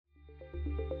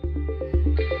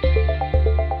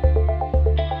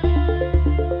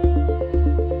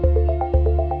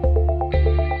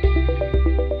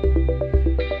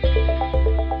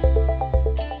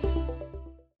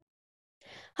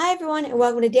everyone, and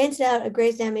welcome to Dance It Out, a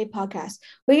Grey's Anatomy podcast.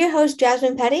 We're your hosts,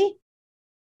 Jasmine Petty.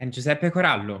 And Giuseppe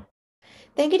Corallo.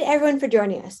 Thank you to everyone for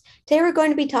joining us. Today we're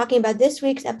going to be talking about this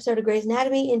week's episode of Grey's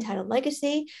Anatomy entitled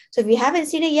Legacy. So if you haven't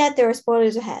seen it yet, there are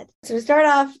spoilers ahead. So to start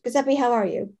off, Giuseppe, how are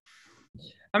you?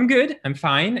 I'm good. I'm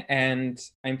fine. And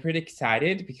I'm pretty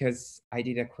excited because I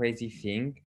did a crazy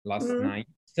thing last night.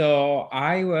 So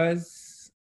I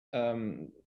was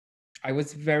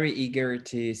very eager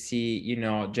to see,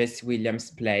 Jesse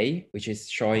Williams' play, which is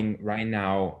showing right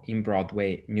now in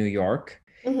Broadway, New York.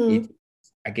 It's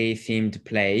a gay-themed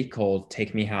play called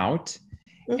Take Me Out.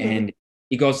 And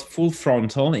it goes full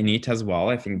frontal in it as well.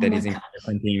 I think that is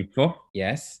important info.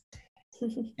 Yes.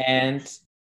 And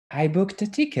I booked a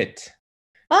ticket.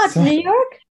 Oh, it's New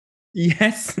York?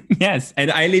 Yes.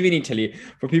 And I live in Italy.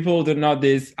 For people who don't know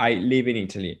this, I live in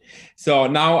Italy. So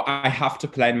now I have to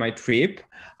plan my trip.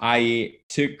 I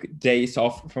took days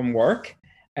off from work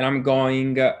and I'm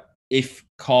going, if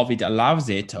COVID allows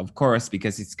it, of course,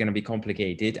 because it's going to be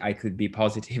complicated. I could be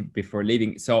positive before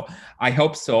leaving. So I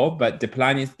hope so. But the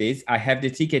plan is this. I have the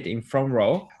ticket in front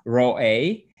row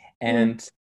A, and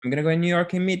I'm going to go in New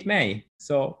York in mid-May.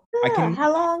 So I can...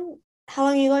 How long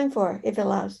are you going for, if it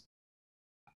allows?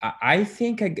 I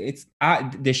think it's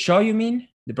the show, you mean?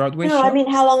 The Broadway show? No, I mean,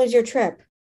 how long is your trip?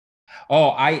 Oh,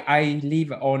 I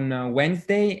leave on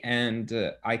Wednesday and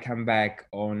I come back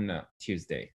on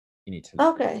Tuesday in Italy.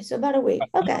 Okay, so about a week.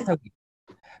 Okay.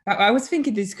 I was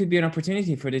thinking this could be an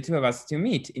opportunity for the two of us to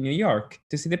meet in New York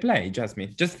to see the play,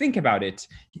 Jasmine. Just think about it.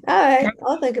 All right,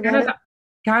 I'll think about it.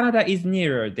 Canada is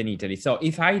nearer than Italy. So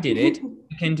if I did it,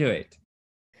 you can do it.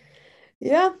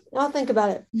 Yeah, I'll think about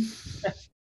it.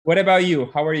 What about you?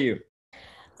 How are you?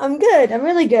 I'm good. I'm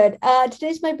really good.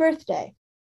 Today's my birthday.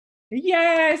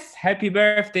 Yes. Happy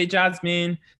birthday,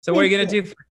 Jasmine. So what are you going to do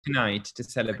for tonight to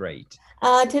celebrate?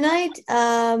 Tonight,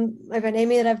 my friend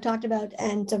Amy that I've talked about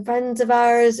and some friends of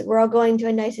ours, we're all going to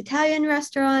a nice Italian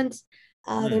restaurant.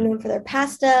 They're known for their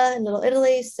pasta in Little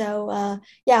Italy. So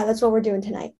yeah, that's what we're doing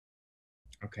tonight.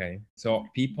 Okay. So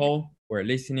people who are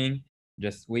listening,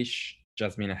 just wish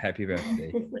Jasmine a happy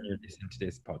birthday when you listen to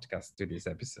this podcast, to this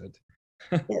episode.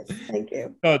 Yes, thank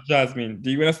you. So Jasmine, do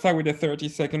you want to start with a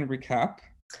 30-second recap?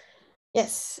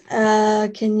 Yes.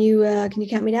 Can you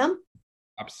count me down?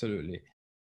 Absolutely.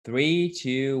 3,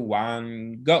 2,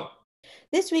 1, go.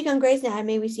 This week on Grey's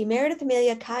Anatomy, we see Meredith,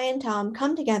 Amelia, Kai, and Tom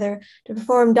come together to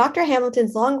perform Dr.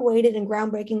 Hamilton's long-awaited and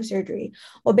groundbreaking surgery,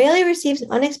 while Bailey receives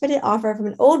an unexpected offer from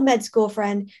an old med school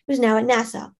friend who's now at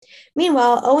NASA.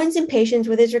 Meanwhile, Owen's impatience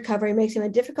with his recovery makes him a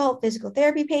difficult physical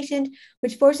therapy patient,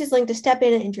 which forces Link to step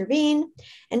in and intervene,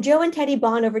 and Joe and Teddy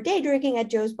bond over day drinking at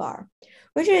Joe's bar.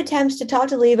 Richard attempts to talk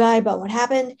to Levi about what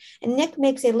happened, and Nick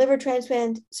makes a liver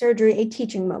transplant surgery a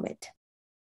teaching moment.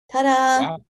 Ta-da!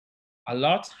 Wow. A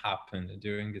lot happened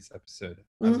during this episode.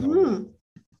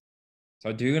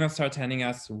 So do you want to start telling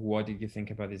us what did you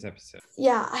think about this episode?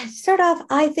 Yeah, I start off,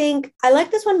 I think I like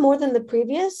this one more than the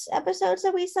previous episodes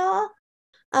that we saw.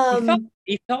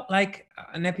 It felt like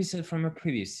an episode from a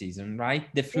previous season, right?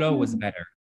 The flow was better.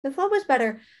 The flow was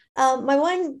better. My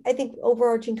one, I think,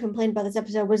 overarching complaint about this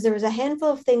episode was there was a handful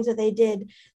of things that they did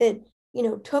that,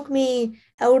 took me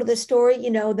out of the story,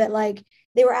 that like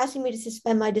they were asking me to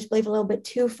suspend my disbelief a little bit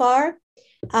too far,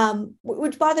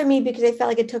 which bothered me because I felt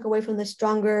like it took away from the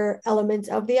stronger elements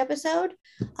of the episode.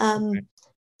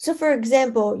 So, for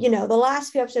example, the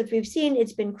last few episodes we've seen,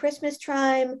 it's been Christmas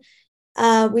time.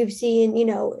 We've seen,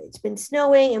 it's been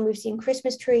snowing and we've seen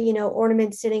Christmas tree,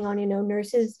 ornaments sitting on,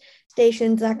 nurses'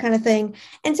 stations, that kind of thing.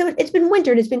 And so it's been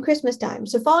winter and it's been Christmas time.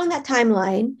 So following that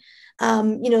timeline,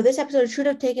 this episode should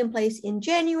have taken place in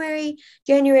January.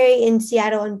 January in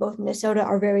Seattle and both Minnesota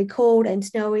are very cold and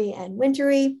snowy and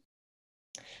wintry.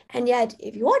 And yet,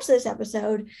 if you watch this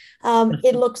episode,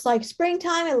 it looks like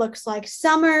springtime. It looks like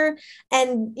summer.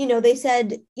 And, they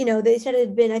said it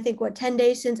had been, I think, 10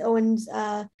 days since Owen's,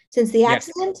 since the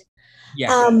accident.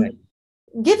 Yeah.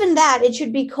 Given that it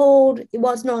should be cold,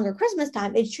 well, it's no longer Christmas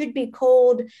time. It should be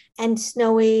cold and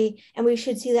snowy. And we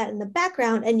should see that in the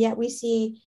background. And yet we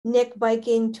see Nick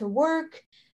biking to work.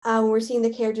 We're seeing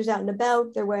the characters out and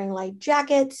about. They're wearing light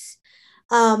jackets.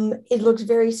 It looks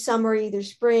very summery, either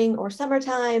spring or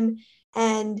summertime.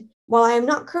 And while I am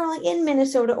not currently in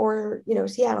Minnesota or,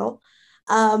 Seattle,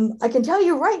 I can tell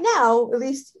you right now, at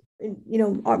least,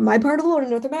 my part of the world in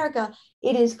North America,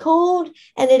 it is cold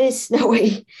and it is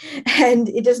snowy and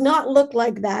it does not look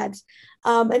like that.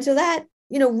 And so that,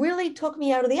 really took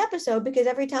me out of the episode because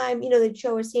every time, they'd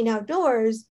show a scene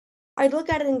outdoors, I'd look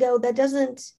at it and go, that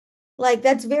doesn't, like,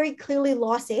 that's very clearly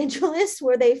Los Angeles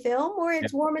where they film, where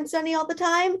it's warm and sunny all the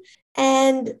time.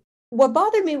 And what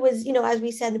bothered me was, as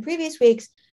we said in the previous weeks,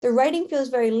 the writing feels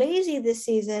very lazy this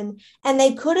season. And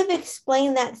they could have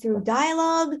explained that through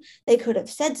dialogue. They could have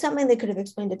said something. They could have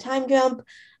explained a time jump.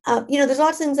 There's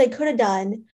lots of things they could have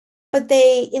done, but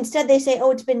instead they say,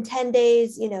 oh, it's been 10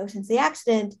 days, since the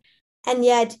accident. And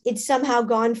yet it's somehow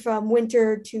gone from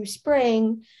winter to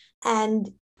spring, and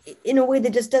in a way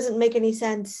that just doesn't make any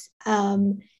sense,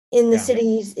 in the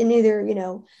cities, in either,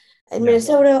 in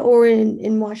Minnesota or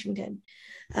in Washington.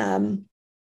 I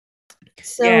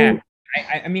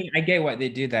mean, I get why they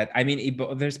do that. I mean, it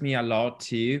bothers me a lot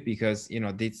too, because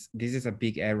this is a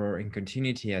big error in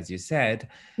continuity, as you said.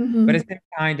 Mm-hmm. But at the same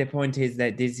time, the point is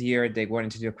that this year they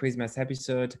wanted to do a Christmas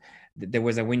episode. There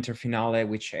was a winter finale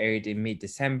which aired in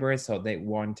mid-December, so they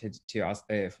wanted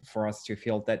for us to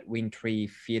feel that wintry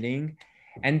feeling.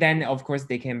 And then, of course,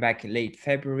 they came back late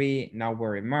February. Now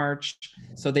we're in March,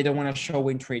 so they don't want to show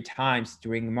wintry times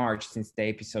during March, since the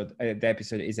episode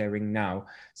is airing now.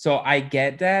 So I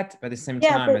get that, but at the same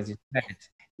time, as you said,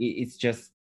 it's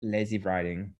just lazy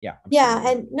writing. Yeah. Absolutely. Yeah,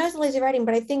 and not as lazy writing,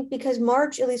 but I think because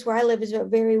March, at least where I live, is a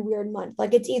very weird month.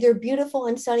 Like, it's either beautiful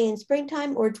and sunny in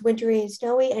springtime, or it's wintry and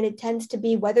snowy, and it tends to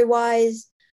be weather-wise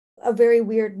a very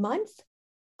weird month.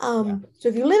 So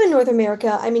if you live in North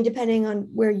America, I mean, depending on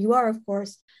where you are, of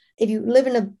course, if you live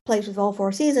in a place with all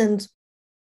 4 seasons,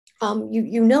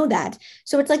 you know that.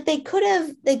 So it's like they could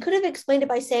have explained it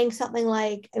by saying something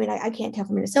like, I mean, I can't tell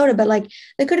from Minnesota, but like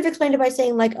they could have explained it by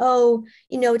saying like, oh,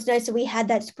 it's nice that we had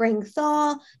that spring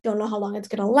thaw. Don't know how long it's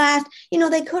going to last.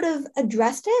 They could have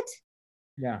addressed it.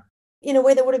 Yeah. In a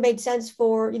way that would have made sense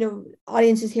for,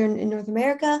 audiences here in North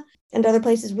America and other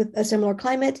places with a similar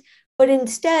climate. But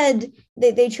instead,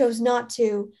 they chose not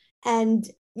to, and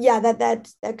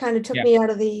that kind of took me out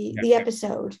of the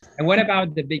episode. And what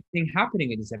about the big thing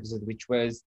happening in this episode, which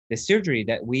was the surgery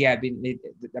that we have been?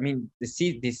 I mean, this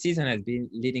season has been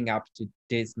leading up to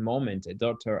this moment,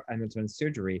 Dr. Hamilton's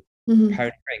surgery,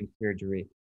 preparing surgery.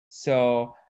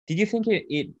 So, did you think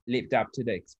it lived up to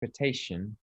the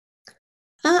expectation?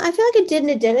 I feel like it did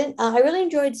and it didn't. I really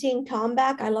enjoyed seeing Tom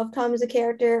back. I love Tom as a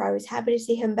character. I was happy to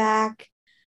see him back.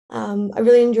 I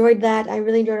really enjoyed that. I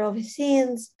really enjoyed all of his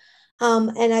scenes.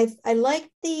 And I liked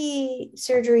the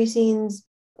surgery scenes,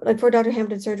 like for Dr.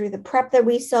 Hampton's surgery, the prep that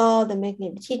we saw, the making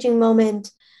of the teaching moment,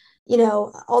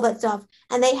 all that stuff.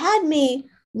 And they had me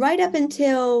right up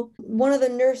until one of the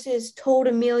nurses told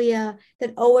Amelia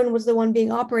that Owen was the one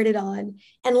being operated on.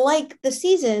 And like the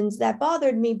seasons, that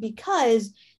bothered me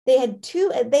because they had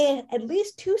at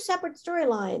least 2 separate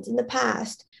storylines in the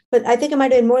past, but I think it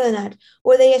might have been more than that,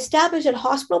 where they established that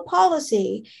hospital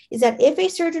policy is that if a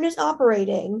surgeon is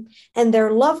operating and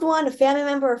their loved one, a family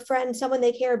member, a friend, someone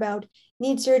they care about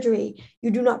needs surgery,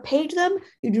 you do not page them,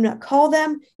 you do not call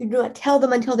them, you do not tell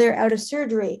them until they're out of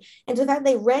surgery. And so the fact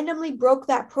they randomly broke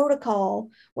that protocol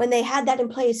when they had that in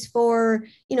place for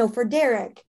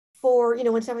Derek, for,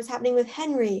 when stuff was happening with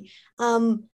Henry,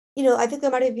 I think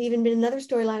there might have even been another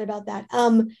storyline about that.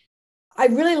 I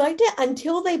really liked it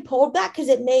until they pulled that, because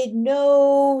it made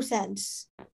no sense.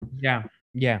 Yeah.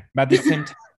 But at the same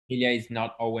time, Amelia is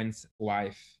not Owen's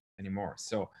wife anymore.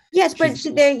 So yes, but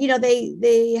they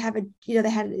have a they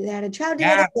had a child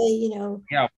together.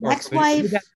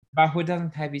 Ex-wife. But who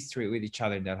doesn't have history with each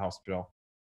other in that hospital?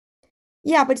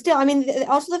 Yeah, but still, I mean,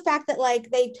 also the fact that like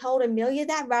they told Amelia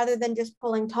that rather than just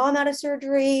pulling Tom out of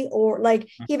surgery, or like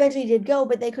he eventually did go,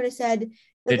 but they could have said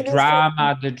the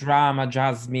drama,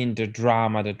 Jasmine, the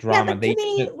drama. Yeah, but to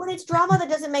me, when it's drama that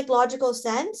doesn't make logical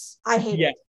sense, I hate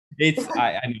it. It's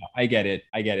I know, I get it.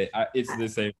 It's the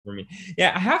same for me.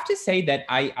 Yeah, I have to say that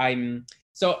I'm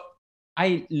so.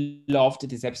 I loved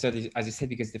this episode, as you said,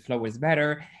 because the flow was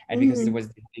better and because there was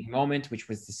the big moment, which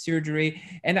was the surgery.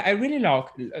 And I really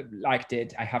liked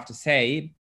it, I have to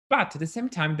say. But at the same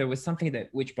time, there was something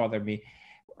which bothered me.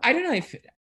 I don't know if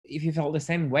you felt the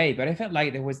same way, but I felt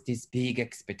like there was this big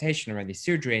expectation around the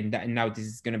surgery, and now this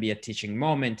is going to be a teaching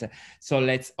moment. So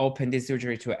let's open this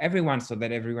surgery to everyone so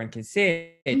that everyone can see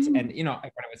it. And,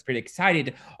 I was pretty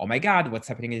excited. Oh my God, what's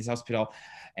happening in this hospital?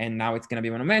 And now it's going to be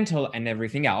monumental and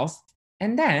everything else.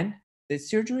 And then the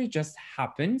surgery just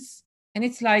happens, and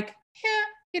it's like, yeah,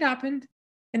 it happened,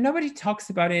 and nobody talks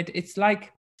about it. It's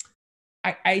like,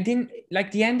 I didn't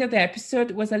like the end of the episode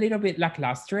was a little bit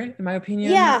lackluster, in my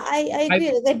opinion. Yeah, I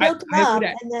agree. They built them up,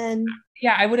 and then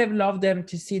I would have loved them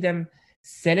to see them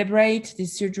celebrate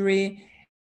this surgery,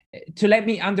 to let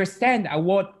me understand at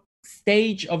what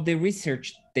stage of the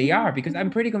research they are, because I'm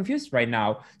pretty confused right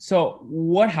now. So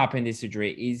what happened in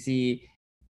surgery? Is he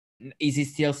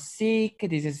still sick?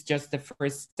 This is just the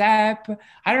first step.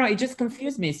 I don't know. It just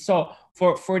confused me. So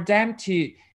for them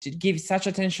to give such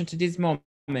attention to this moment,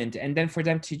 and then for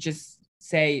them to just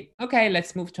say, okay,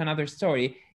 let's move to another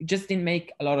story, just didn't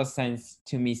make a lot of sense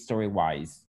to me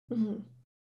story-wise. Mm-hmm.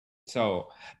 So,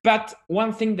 but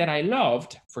one thing that I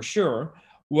loved for sure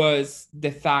was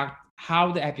the fact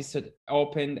how the episode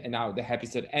opened and how the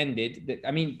episode ended.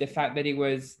 I mean, the fact that it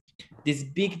was this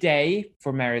big day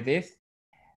for Meredith.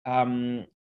 And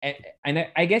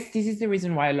I guess this is the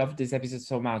reason why I love this episode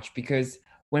so much, because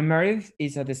when Meredith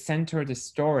is at the center of the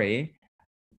story,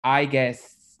 I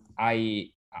guess I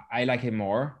like it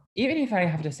more, even if I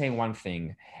have to say one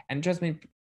thing. And just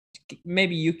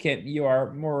maybe you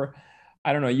are more,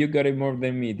 I don't know, you got it more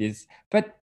than me this.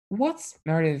 But what's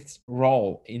Meredith's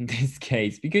role in this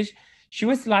case? Because she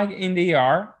was like in the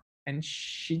ER and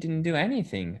she didn't do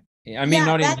anything. I mean, Yeah,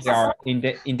 not in the that's ER,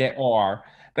 in the OR,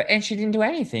 but and she didn't do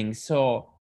anything. So,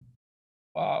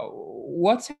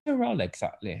 what's her role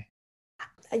exactly?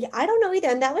 I don't know either.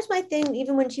 And that was my thing,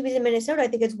 even when she was in Minnesota. I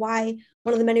think it's why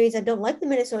one of the many reasons I don't like the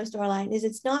Minnesota storyline is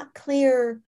it's not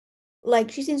clear. Like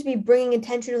she seems to be bringing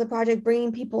attention to the project,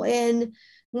 bringing people in,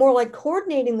 more like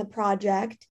coordinating the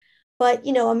project. But,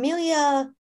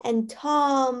 Amelia and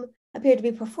Tom appeared to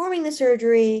be performing the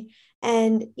surgery.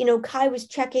 And, Kai was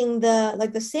checking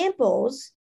the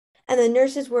samples and the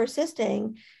nurses were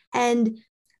assisting. And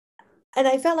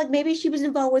I felt like maybe she was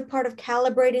involved with part of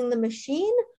calibrating the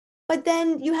machine, but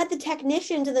then you had the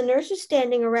technicians and the nurses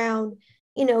standing around,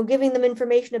 giving them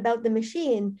information about the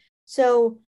machine.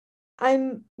 So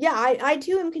I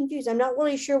too am confused. I'm not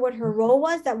really sure what her role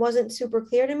was. That wasn't super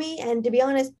clear to me. And to be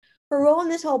honest, her role in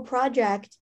this whole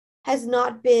project has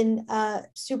not been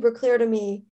super clear to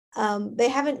me. They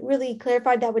haven't really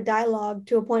clarified that with dialogue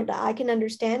to a point that I can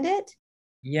understand it.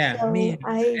 Yeah, me. So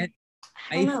I don't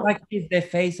I feel know. like she's the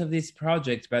face of this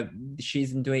project, but she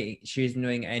isn't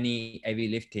doing any heavy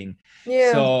lifting.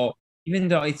 Yeah. So even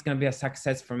though it's gonna be a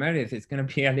success for Meredith, it's gonna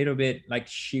be a little bit like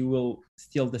she will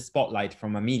steal the spotlight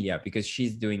from Amelia because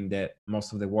she's doing the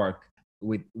most of the work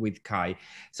with Kai.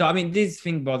 So I mean, this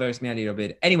thing bothers me a little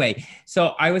bit. Anyway,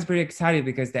 so I was pretty excited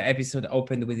because the episode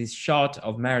opened with this shot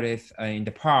of Meredith in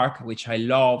the park, which I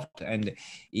loved, and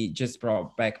it just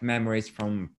brought back memories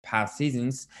from past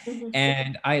seasons. Mhm.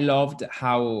 And I loved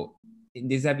how in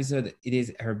this episode it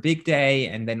is her big day,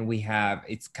 and then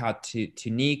it's cut to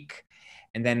Nick,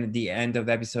 and then the end of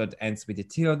the episode ends with the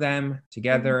two of them Mhm.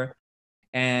 together.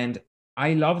 And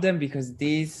I love them because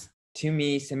this to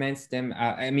me cements them.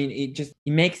 I mean, it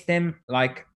makes them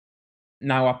like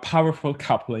now a powerful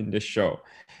couple in the show,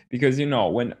 because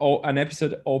when an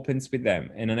episode opens with them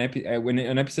and when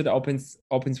an episode opens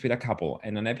with a couple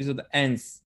and an episode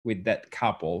ends with that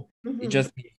couple, it Mhm.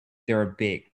 just means they're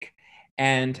big.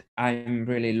 And I'm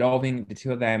really loving the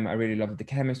two of them. I really love the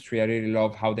chemistry. I really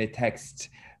love how they text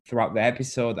throughout the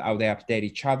episode, how they update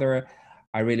each other.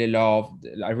 I really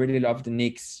loved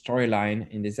Nick's storyline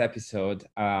in this episode,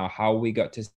 how we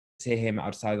got to see him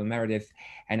outside of Meredith,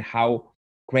 and how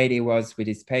great it was with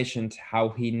his patient, how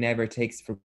he never takes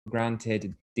for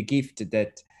granted the gift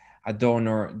that a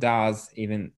donor does,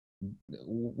 even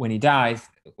when he dies,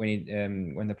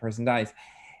 when the person dies.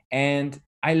 And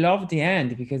I love the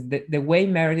end because the way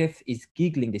Meredith is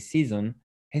giggling this season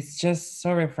is just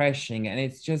so refreshing, and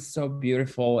it's just so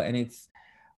beautiful, and it's,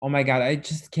 oh my god, I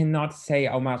just cannot say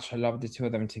how much I love the two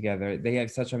of them together. They have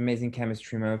such amazing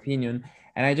chemistry, in my opinion,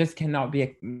 and I just cannot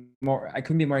be more. I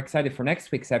couldn't be more excited for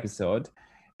next week's episode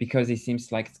because it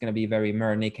seems like it's going to be very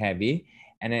Nick heavy,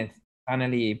 and then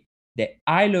finally the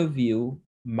 "I love you"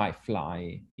 might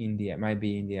fly in the air, might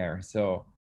be in the air. So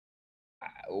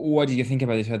what do you think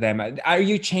about the two of them? Are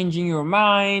you changing your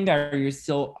mind? Are you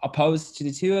still opposed to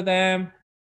the two of them?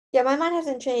 Yeah, my mind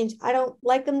hasn't changed. I don't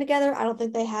like them together. I don't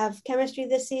think they have chemistry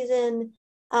this season.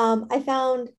 I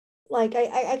found like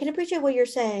I can appreciate what you're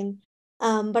saying.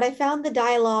 But I found the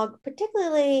dialogue,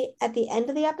 particularly at the end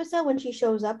of the episode when she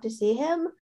shows up to see him,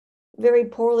 very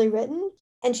poorly written.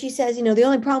 And she says, the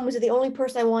only problem was that the only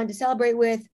person I wanted to celebrate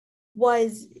with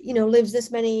was, lives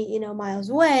this many, miles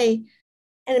away.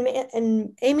 And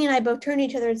Amy and I both turn to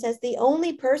each other and says, the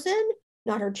only person,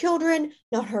 not her children,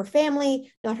 not her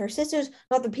family, not her sisters,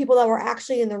 not the people that were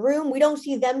actually in the room, we don't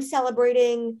see them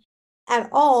celebrating at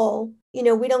all.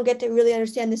 We don't get to really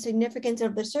understand the significance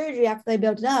of the surgery after they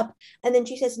built it up. And then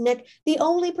she says, Nick, the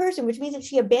only person, which means that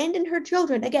she abandoned her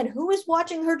children. Again, who is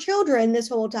watching her children this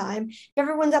whole time? If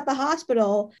everyone's at the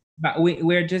hospital. But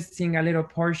we're just seeing a little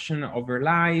portion of her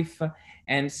life.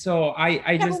 And so I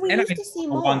Yeah, but just, we and used to see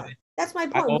want, more. That's my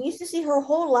I, point. We used to see her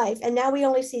whole life, and now we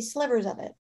only see slivers of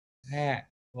it. yeah,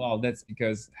 well, that's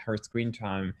because her screen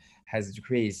time has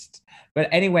decreased. But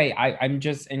anyway, I'm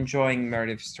just enjoying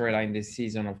Meredith's storyline this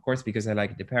season, of course, because I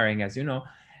like the pairing, as you know.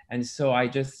 And so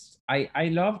I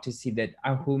love to see that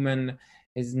a woman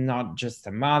is not just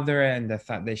a mother, and the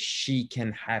fact that she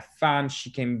can have fun, she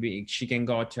can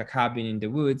go to a cabin in the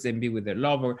woods and be with her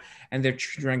lover, and their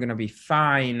children are gonna be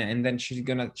fine, and then she's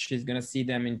gonna see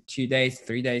them in 2 days,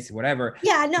 3 days, whatever.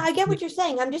 Yeah, no, I get what you're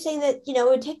saying. I'm just saying that, it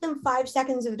would take them 5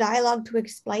 seconds of dialogue to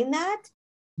explain that.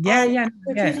 Yeah, And yeah,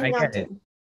 they're yeah, choosing I not get it. to.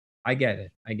 I get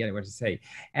it. I get it what to say.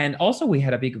 And also we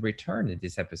had a big return in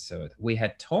this episode. We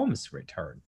had Tom's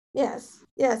return. Yes,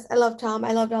 yes. I love Tom.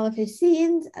 I loved all of his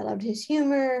scenes. I loved his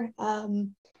humor.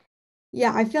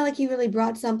 Yeah, I feel like he really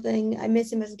brought something. I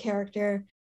miss him as a character,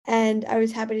 and I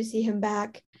was happy to see him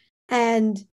back.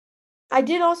 And I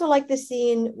did also like the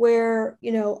scene where,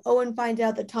 Owen finds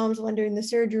out that Tom's the one doing the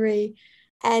surgery,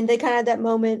 and they kind of had that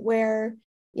moment where,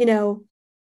 you know,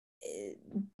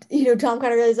 Tom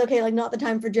kind of realized, okay, like not the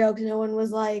time for jokes. No one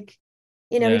was like,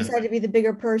 he Yeah. decided to be the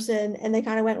bigger person, and they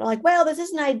kind of went like, well, this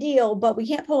isn't ideal, but we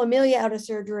can't pull Amelia out of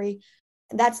surgery.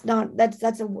 That's not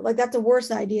that's a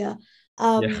worse idea.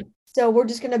 Yeah. So we're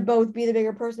just gonna both be the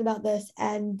bigger person about this,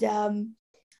 and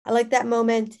I like that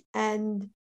moment, and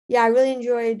yeah, I really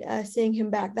enjoyed seeing him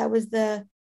back. That was the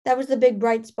big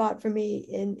bright spot for me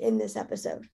in this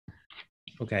episode.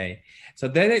 Okay. So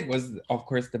then it was, of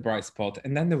course, the bright spot.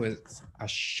 And then there was a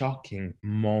shocking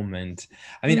moment.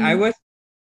 I mean, I was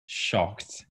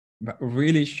shocked, but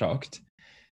really shocked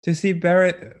to see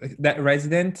Barrett, that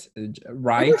resident, You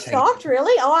right. were shocked,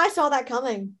 really? Oh, I saw that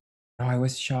coming. No, I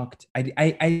was shocked.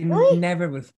 I Really? never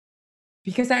was,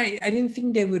 because I didn't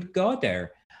think they would go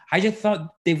there. I just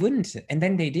thought they wouldn't. And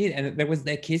then they did. And there was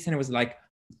that kiss, and it was like,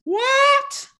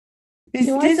 what? Is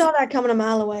No, I this? saw that coming a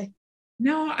mile away.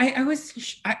 No,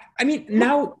 I mean,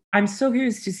 now I'm so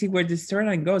curious to see where the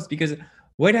storyline goes, because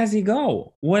where does he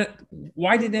go?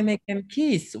 Why did they make them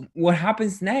kiss? What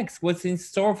happens next? What's in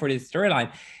store for this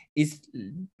storyline?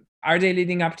 Are they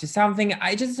leading up to something?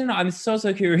 I just don't know. I'm so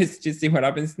curious to see what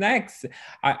happens next.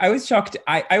 I was shocked.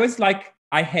 I was like,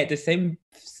 I had the same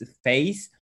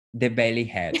face that Bailey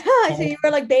had. So you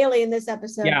were like Bailey in this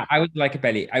episode. Yeah, I was like a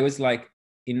Bailey. I was like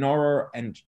in horror,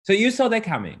 and so you saw that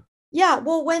coming. Yeah,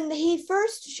 well, when he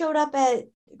first showed up at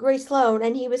Grace Sloan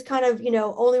and he was kind of,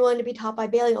 only wanted to be taught by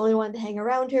Bailey, only wanted to hang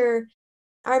around her.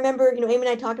 I remember, Amy and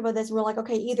I talked about this, and we're like,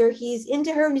 okay, either he's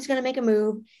into her and he's going to make a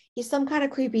move, he's some kind of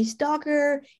creepy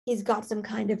stalker, he's got some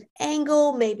kind of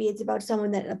angle, maybe it's about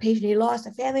someone that a patient he lost,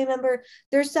 a family member.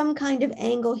 There's some kind of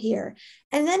angle here.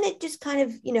 And then it just kind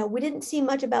of, we didn't see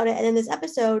much about it. And in this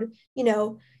episode,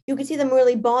 you could see them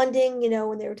really bonding,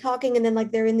 when they were talking, and then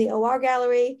like they're in the OR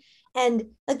gallery. And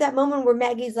like that moment where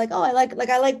Maggie's like, oh, I like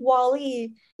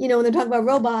Wally, when they're talking about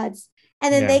robots.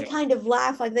 And then Yeah. they kind of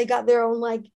laugh like they got their own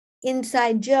like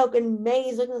inside joke, and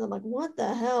May's looking at them like, what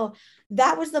the hell?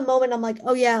 That was the moment I'm like,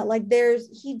 oh yeah, like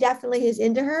he definitely is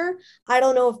into her. I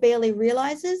don't know if Bailey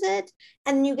realizes it.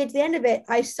 And then you get to the end of it,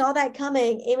 I saw that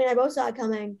coming. Amy and I both saw it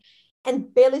coming,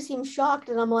 and Bailey seemed shocked,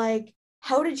 and I'm like,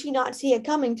 how did she not see it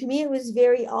coming? To me, it was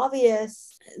very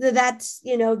obvious that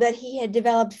he had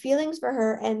developed feelings for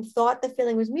her and thought the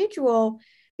feeling was mutual,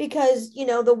 because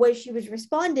the way she was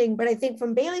responding. But I think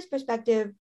from Bailey's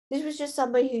perspective, this was just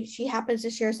somebody who she happens to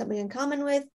share something in common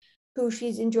with, who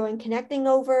she's enjoying connecting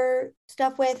over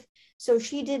stuff with. So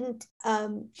she didn't,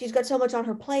 she's got so much on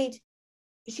her plate.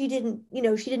 She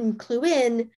didn't clue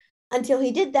in until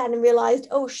he did that and realized,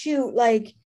 oh shoot,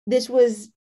 like this was,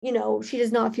 she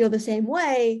does not feel the same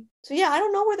way. So yeah, I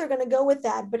don't know where they're going to go with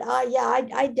that, but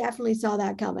I definitely saw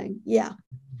that coming. Yeah.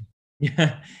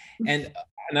 Yeah. And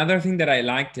another thing that I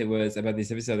liked was about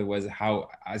this episode was how,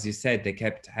 as you said, they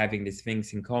kept having these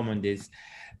things in common, this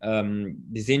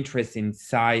interest in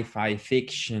sci-fi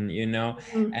fiction,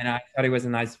 Mm-hmm. and I thought it was a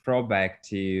nice throwback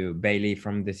to Bailey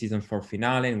from the season 4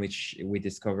 finale, in which we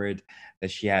discovered that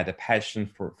she had a passion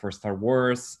for Star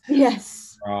Wars.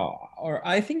 Yes. Or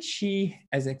I think she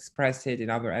has expressed it in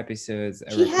other episodes.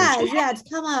 She has, yeah, it's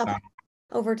come up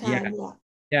over time. Yeah.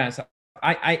 Yeah, so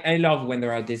I love when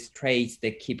there are these traits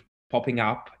that keep popping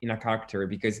up in a character,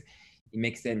 because it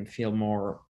makes them feel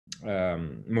more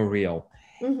real.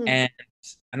 Mm-hmm. And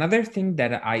another thing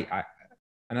that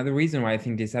another reason why I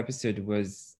think this episode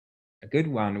was a good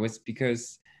one was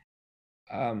because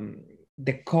the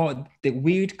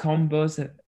weird combos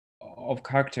of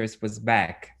characters was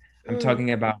back. I'm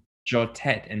talking about Joe,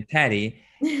 Ted, and Teddy,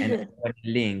 and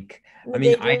Link. I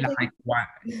mean, I like why.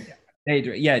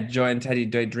 Yeah, Joe and Teddy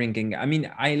day drinking. I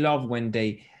mean, I love when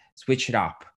they switch it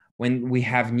up, when we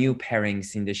have new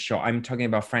pairings in the show. I'm talking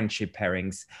about friendship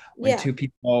pairings, when two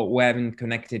people who haven't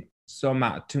connected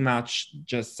too much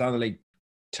just suddenly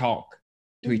talk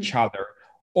to each other,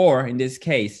 or in this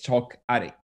case, talk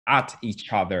at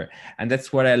each other. And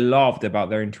that's what I loved about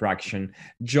their interaction.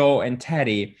 Joe and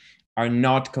Teddy are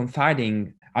not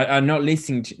confiding, are not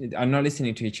listening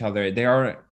to each other. They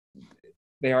are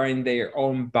in their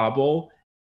own bubble,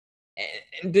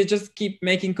 and they just keep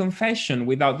making confession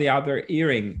without the other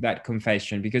hearing that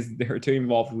confession because they're too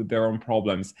involved with their own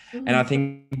problems. And I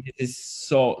think it is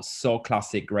so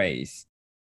classic Grace.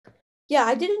 Yeah,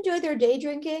 I did enjoy their day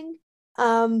drinking.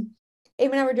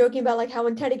 Amy and I were joking about like how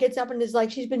when Teddy gets up and is like,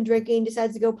 she's been drinking,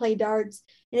 decides to go play darts.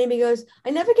 And Amy goes,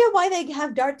 I never get why they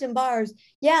have darts in bars.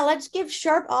 Yeah, let's give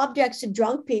sharp objects to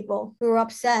drunk people who are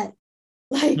upset.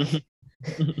 Like,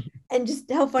 and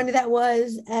just how funny that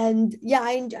was. And yeah,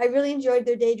 I really enjoyed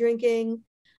their day drinking.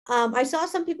 I saw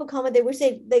some people comment they wish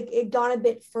they like it gone a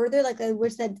bit further, like I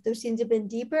wish that those scenes had been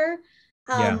deeper.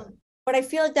 Yeah. But I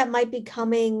feel like that might be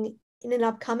coming in an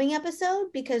upcoming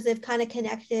episode because they've kind of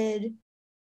connected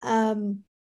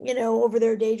over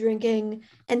their day drinking.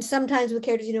 And sometimes with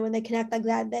characters, when they connect like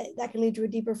that can lead to a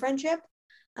deeper friendship.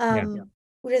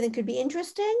 Which I think could be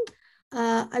interesting.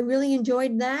 I really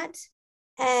enjoyed that.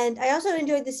 And I also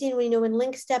enjoyed the scene when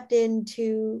Link stepped in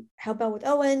to help out with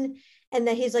Owen, and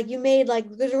that he's like,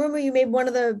 there's a rumor you made one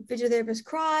of the physiotherapists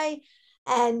cry.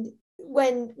 And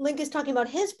when Link is talking about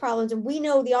his problems, and we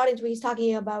know the audience when he's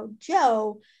talking about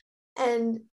Joe,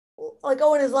 and like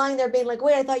Owen is lying there being like,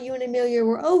 wait, I thought you and Amelia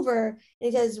were over. And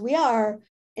he says, we are.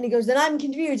 And he goes, then I'm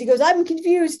confused. He goes, I'm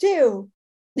confused too.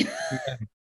 Yeah.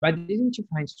 But didn't you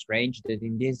find strange that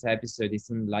in this episode it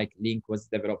seemed like Link was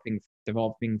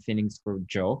developing feelings for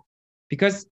Joe?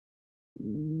 Because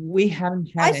we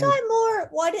haven't had I saw it more.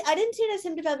 Well, I didn't see it as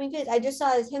him developing feelings. I just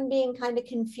saw it as him being kind of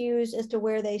confused as to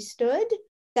where they stood.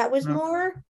 That was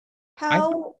more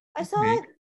how I saw it.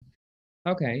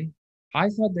 Okay. I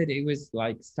thought that it was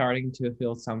like starting to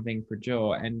feel something for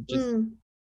Joe, and just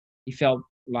it felt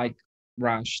like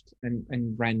rushed and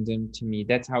random to me.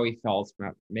 That's how it felt.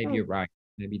 But maybe you're right.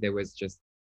 Maybe there was just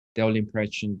the old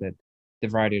impression that the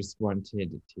writers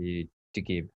wanted to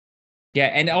give. Yeah,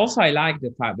 and also I like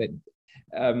the fact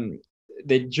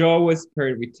that Joe was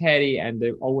paired with Teddy and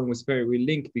that Owen was paired with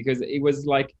Link, because it was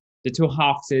like the two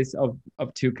halves of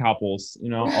two couples,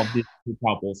 of these two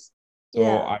couples. So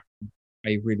yeah.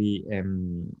 I really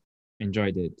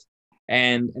enjoyed it.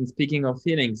 And speaking of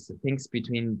feelings, things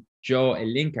between Joe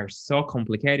and Link are so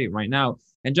complicated right now.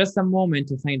 And just a moment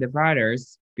to thank the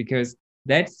writers, because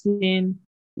that scene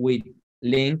with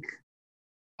Link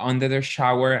under the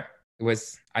shower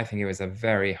I think it was a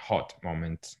very hot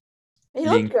moment. He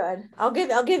looked good. I'll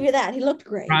give you that. He looked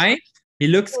great. Right? He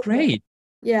looks great.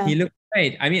 Yeah. He looks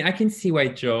great. I mean, I can see why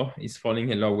Joe is falling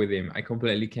in love with him. I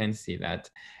completely can see that.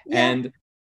 Yeah. And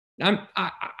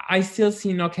I still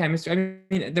see no chemistry. I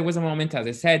mean, there was a moment, as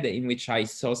I said, in which I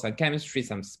saw some chemistry,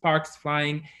 some sparks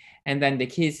flying, and then they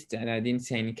kissed, and I didn't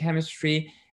see any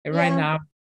chemistry. And right now,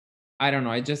 I don't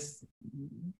know.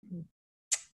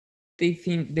 They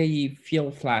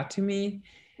feel flat to me.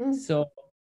 So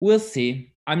we'll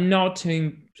see. I'm not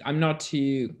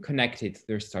too connected to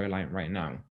their storyline right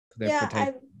now. I've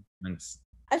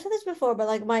said this before, but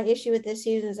like my issue with this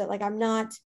season is that like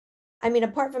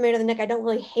apart from Maid of the Nick, I don't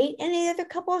really hate any other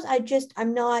couples.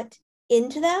 I'm not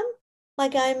into them.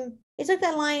 Like it's like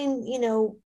that line,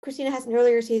 Christina has an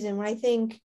earlier season when I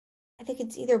think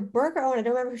it's either Burke or Owen. I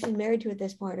don't remember who she's married to at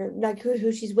this point, or like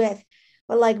who she's with.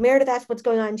 But like Meredith asks what's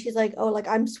going on. And she's like, oh, like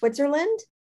I'm Switzerland.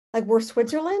 Like we're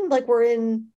Switzerland. Like we're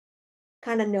in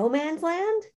kind of no man's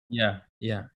land. Yeah.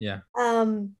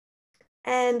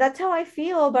 And that's how I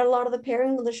feel about a lot of the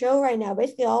pairings of the show right now.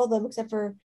 Basically all of them, except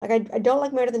for like I don't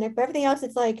like Meredith and Nick, but everything else,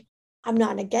 it's like I'm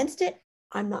not against it.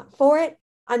 I'm not for it.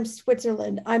 I'm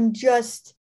Switzerland. I'm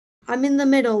in the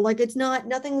middle. Like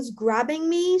nothing's grabbing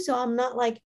me. So I'm not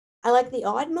like I like the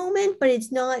odd moment, but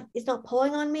it's not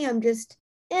pulling on me.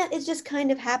 It's just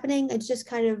kind of happening. I'm just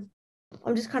kind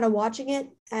of watching it.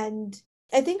 And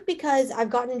I think because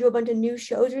I've gotten into a bunch of new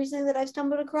shows recently that I've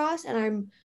stumbled across, and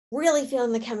I'm really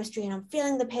feeling the chemistry and I'm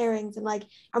feeling the pairings and like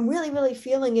I'm really, really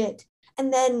feeling it.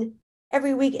 And then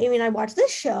every week Amy and I watch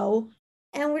this show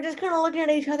and we're just kind of looking at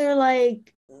each other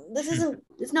like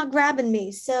it's not grabbing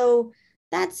me. So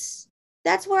that's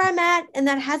where I'm at, and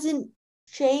that hasn't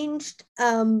changed.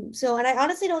 And I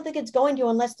honestly don't think it's going to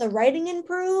unless the writing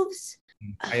improves.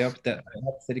 I hope that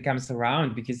it comes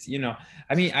around, because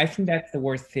I mean, I think that's the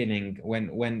worst feeling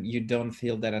when you don't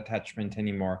feel that attachment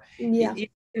anymore. Yeah.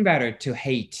 It's better to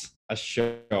hate a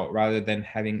show rather than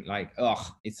having like,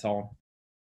 it's all.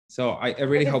 So I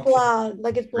really hope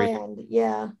it's bland.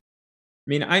 Yeah. I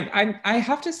mean, I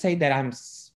have to say that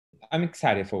I'm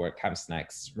excited for what comes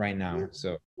next right now. Yeah.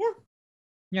 So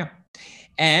yeah.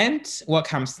 And what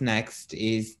comes next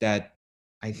is that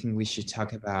I think we should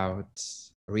talk about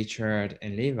Richard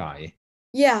and Levi.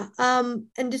 Yeah. And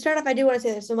to start off, I do want to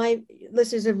say this. So my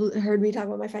listeners have heard me talk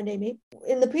about my friend Amy.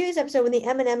 In the previous episode, when the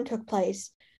M&M took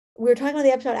place, we were talking about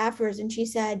the episode afterwards, and she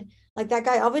said, like, that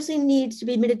guy obviously needs to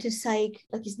be admitted to psych.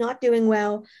 Like, he's not doing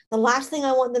well. The last thing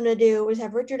I want them to do is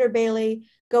have Richard or Bailey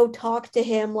go talk to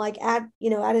him, like, at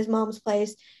his mom's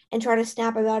place and try to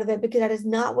snap him out of it, because that is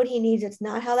not what he needs. It's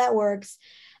not how that works.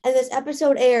 And this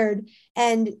episode aired.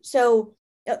 And so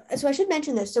I should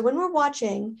mention this. So when we're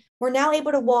watching, we're now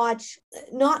able to watch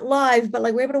not live, but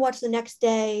like we're able to watch the next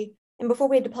day. And before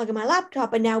we had to plug in my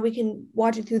laptop, and now we can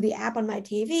watch it through the app on my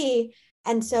TV.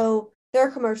 And so there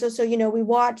are commercials. So,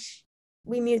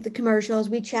 we mute the commercials,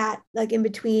 we chat like in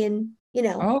between,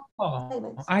 Oh,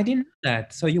 segments. I didn't know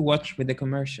that. So you watch with the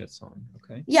commercials on.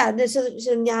 Okay. Yeah. So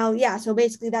now, yeah. So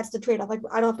basically that's the trade off. Like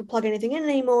I don't have to plug anything in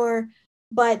anymore,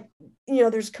 but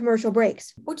there's commercial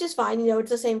breaks, which is fine. It's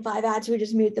the same 5 ads. We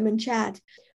just mute them and chat.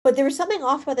 But there was something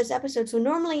off about this episode. So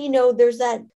normally, there's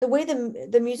the way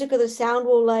the music or the sound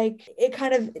will like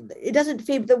it doesn't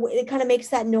fade. It kind of makes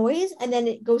that noise, and then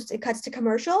it cuts to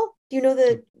commercial. Do you know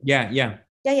the Yeah, yeah.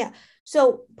 Yeah.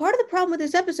 So part of the problem with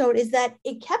this episode is that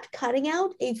it kept cutting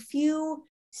out a few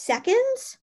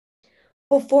seconds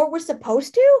before it was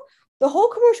supposed to. The whole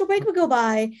commercial break would go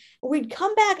by, we'd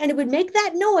come back and it would make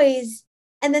that noise,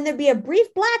 and then there'd be a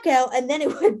brief blackout, and then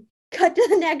it would cut to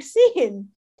the next scene.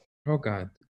 Oh God,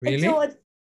 And so really? it's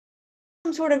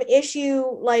some sort of issue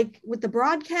like with the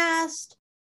broadcast.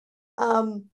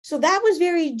 So that was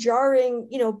very jarring,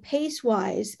 pace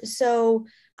wise. So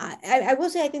I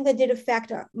will say I think that did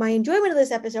affect my enjoyment of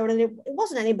this episode, and it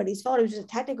wasn't anybody's fault. It was just a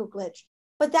technical glitch,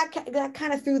 but that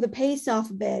kind of threw the pace off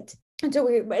a bit. And so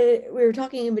we were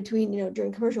talking in between,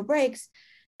 during commercial breaks,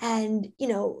 and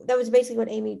that was basically what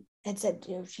Amy had said.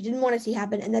 She didn't want to see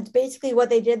happen, and that's basically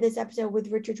what they did this episode with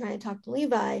Richard trying to talk to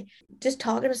Levi. Just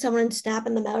talking to someone and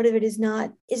snapping them out of it is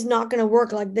not going to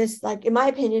work like this. Like in my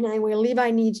opinion, anyway,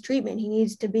 Levi needs treatment. He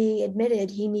needs to be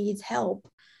admitted. He needs help.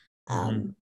 Mm-hmm.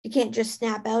 You can't just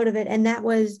snap out of it. And that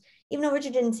was, even though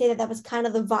Richard didn't say that, that was kind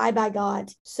of the vibe I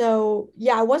got. So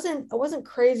yeah, I wasn't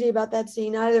crazy about that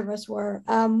scene. Neither of us were.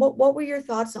 What were your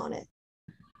thoughts on it?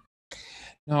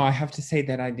 No, I have to say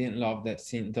that I didn't love those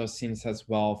scenes as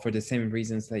well, for the same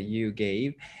reasons that you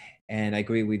gave, and I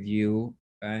agree with you.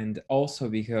 And also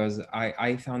because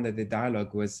I found that the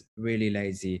dialogue was really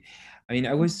lazy. I mean,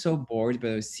 I was so bored by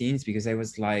those scenes because I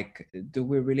was like, do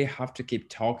we really have to keep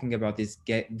talking about this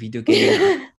video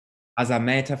game as a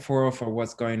metaphor for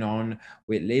what's going on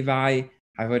with Levi?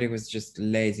 I thought it was just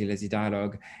lazy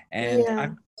dialogue. And Yeah.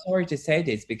 I'm sorry to say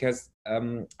this because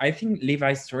I think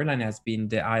Levi's storyline has been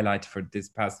the highlight for this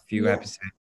past few Yeah.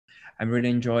 episodes. I'm really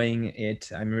enjoying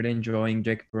it. I'm really enjoying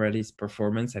Jack Pirelli's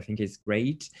performance. I think it's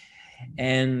great.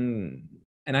 And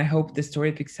I hope the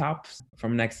story picks up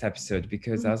from next episode,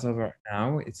 because as of right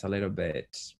now, it's a little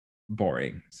bit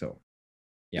boring. So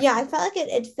yeah. Yeah, I felt like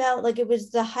it felt like it was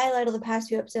the highlight of the past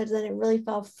few episodes, and then it really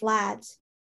fell flat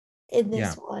in Yeah.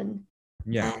 this one.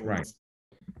 Yeah, And right.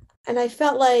 and I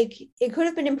felt like it could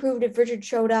have been improved if Richard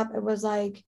showed up and was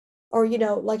like, or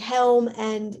like Helm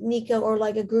and Nico, or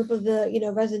like a group of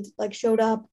the residents like showed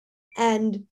up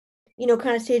and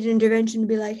kind of staged an intervention to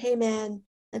be like, hey man,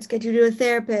 let's get you to a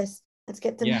therapist, let's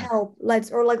get some Yeah. help, let's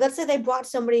say they brought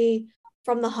somebody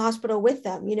from the hospital with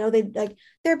them. They like,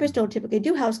 therapists don't typically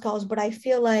do house calls, but I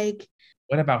feel like,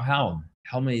 What about Helm?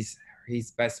 Helm is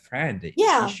his best friend. He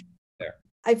yeah, should be there.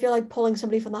 I feel like pulling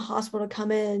somebody from the hospital to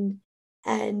come in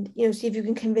and see if you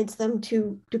can convince them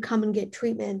to come and get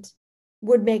treatment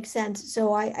would make sense.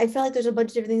 So I feel like there's a bunch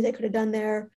of different things I could have done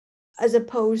there, as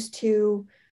opposed to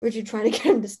Richard trying to get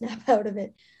him to snap out of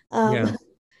it. Yeah.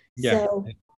 Yeah. So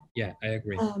Yeah, I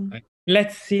agree. um,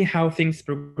 Let's see how things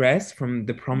progress from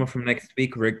the promo from next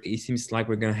week. It seems like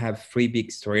we're gonna have three big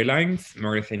storylines: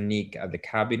 Meredith and Nick at the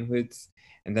cabin hoods,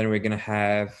 and then we're gonna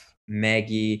have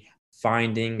Maggie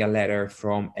finding a letter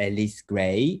from Elise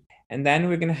Gray, and then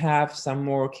we're gonna have some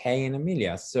more Kay and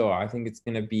Amelia. So I think it's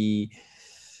gonna be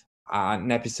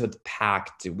an episode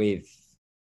packed with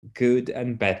good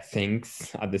and bad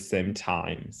things at the same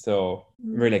time. So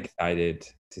I'm really excited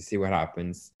to see what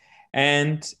happens.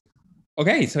 And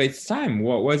okay, so it's time.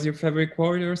 What was your favorite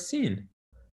quote or scene?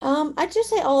 I'd just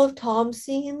say all of Tom's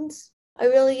scenes I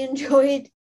really enjoyed.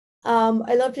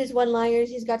 I loved his one-liners.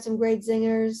 He's got some great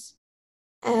zingers.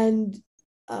 And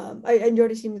I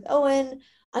enjoyed a scene with Owen.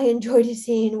 I enjoyed a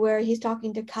scene where he's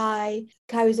talking to Kai.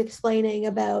 Kai was explaining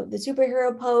about the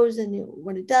superhero pose and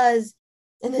what it does.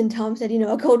 And then Tom said,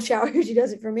 a cold shower, she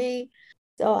does it for me.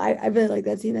 So I really like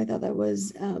that scene. I thought that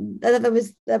was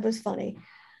funny.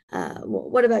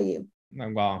 What about you?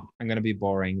 Well, I'm gonna be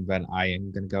boring, but I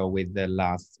am gonna go with the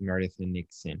last Meredith and Nick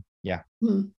scene. Yeah.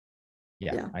 Hmm.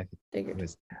 Yeah, I think it Figured.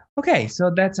 was. Okay,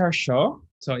 so that's our show.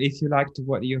 So if you liked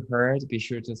what you heard, be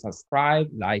sure to subscribe,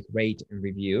 like, rate, and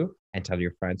review, and tell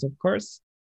your friends, of course.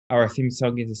 Our theme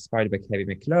song is inspired by Kevin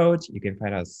McLeod. You can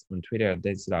find us on Twitter at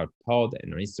Dance It Out Pod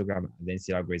and on Instagram at Dance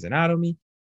It Out Grey's Anatomy.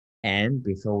 And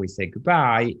before we say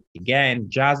goodbye, again,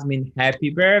 Jasmine, happy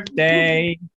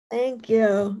birthday! Thank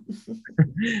you.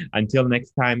 Until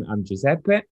next time, I'm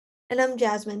Giuseppe, And I'm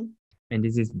Jasmine, and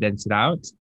this is Dance It Out.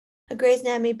 a Grey's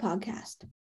Anatomy podcast.